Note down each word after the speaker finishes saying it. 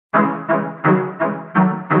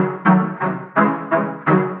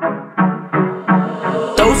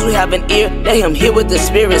have an ear, let him hear what the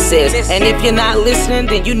Spirit says. And if you're not listening,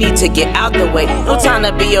 then you need to get out the way. No time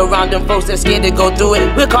to be around them folks that's scared to go through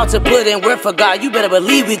it. We're called to put in work for God, you better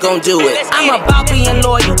believe we gon' do it. I'm about being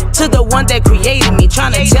loyal to the one that created me,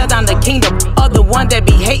 trying to tear down the kingdom of the one that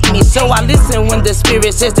be hating me. So I listen when the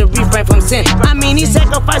Spirit says to refrain from sin. I mean, he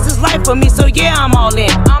sacrificed his life for me, so yeah, I'm all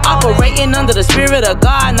in. Operating under the Spirit of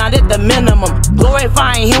God, not at the minimum.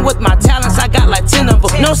 Glorifying him with my talents, I got like 10 of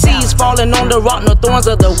them. No seeds falling on the rock, no thorns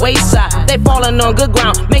of the wayside. They falling on good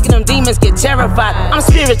ground, making them demons get terrified. I'm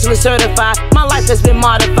spiritually certified, my life has been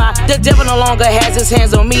modified. The devil no longer has his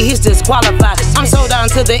hands on me, he's disqualified. I'm sold down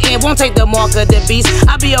to the end, won't take the mark of the beast.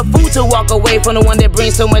 I'd be a fool to walk away from the one that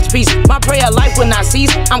brings so much peace. My prayer life will not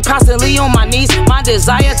cease, I'm constantly on my knees. My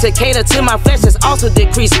desire to cater to my flesh is also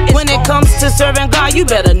decreased. When it comes to serving God, you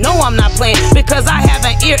better know I'm not playing, because I have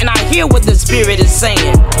an ear and I hear what the Spirit is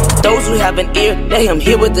saying. Those who have an ear, let him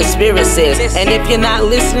hear what the Spirit says. And if you're not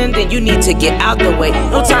listening, then you need to get out the way.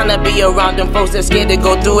 No time to be around them folks that's scared to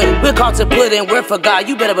go through it. We're called to put in work for God,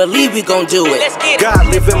 you better believe we gon' do it. God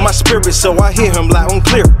live in my spirit, so I hear him loud and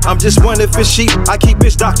clear. I'm just one of his sheep, I keep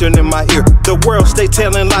his doctrine in my ear. The world stay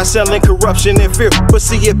telling lies, selling corruption and fear, but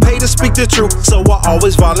see it pay to speak the truth, so I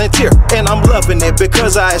always volunteer. And I'm loving it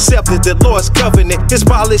because I accepted the Lord's covenant. His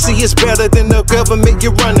policy is better than the government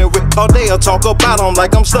you're running with. All they'll talk about him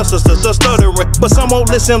like I'm stuttering, but some won't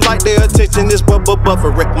listen like their attention is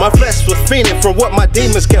buffering. My flesh was fiending from what my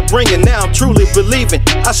demons kept bringing. Now I'm truly believing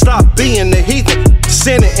I stopped being the heathen,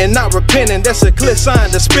 sinning and not repenting. That's a clear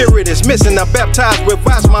sign the Spirit is missing. I'm baptized with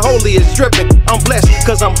vibes, my holy is dripping. I'm blessed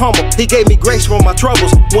cause I'm humble, he gave me grace for my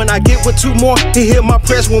troubles. When I get with two more, he hear my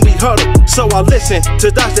prayers when we huddle. So I listen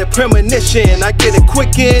to dodge that premonition. I get it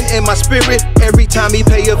quicken in my spirit every time he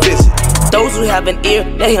pay a visit. Those who have an ear,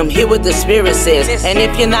 let him hear what the Spirit says. And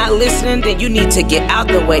if you're not listening, then you need to get out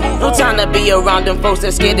the way. No time to be around them folks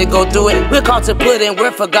that's scared to go through it. We're called to put in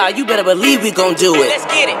work for God, you better believe we gon' do it. Let's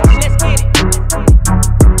get it.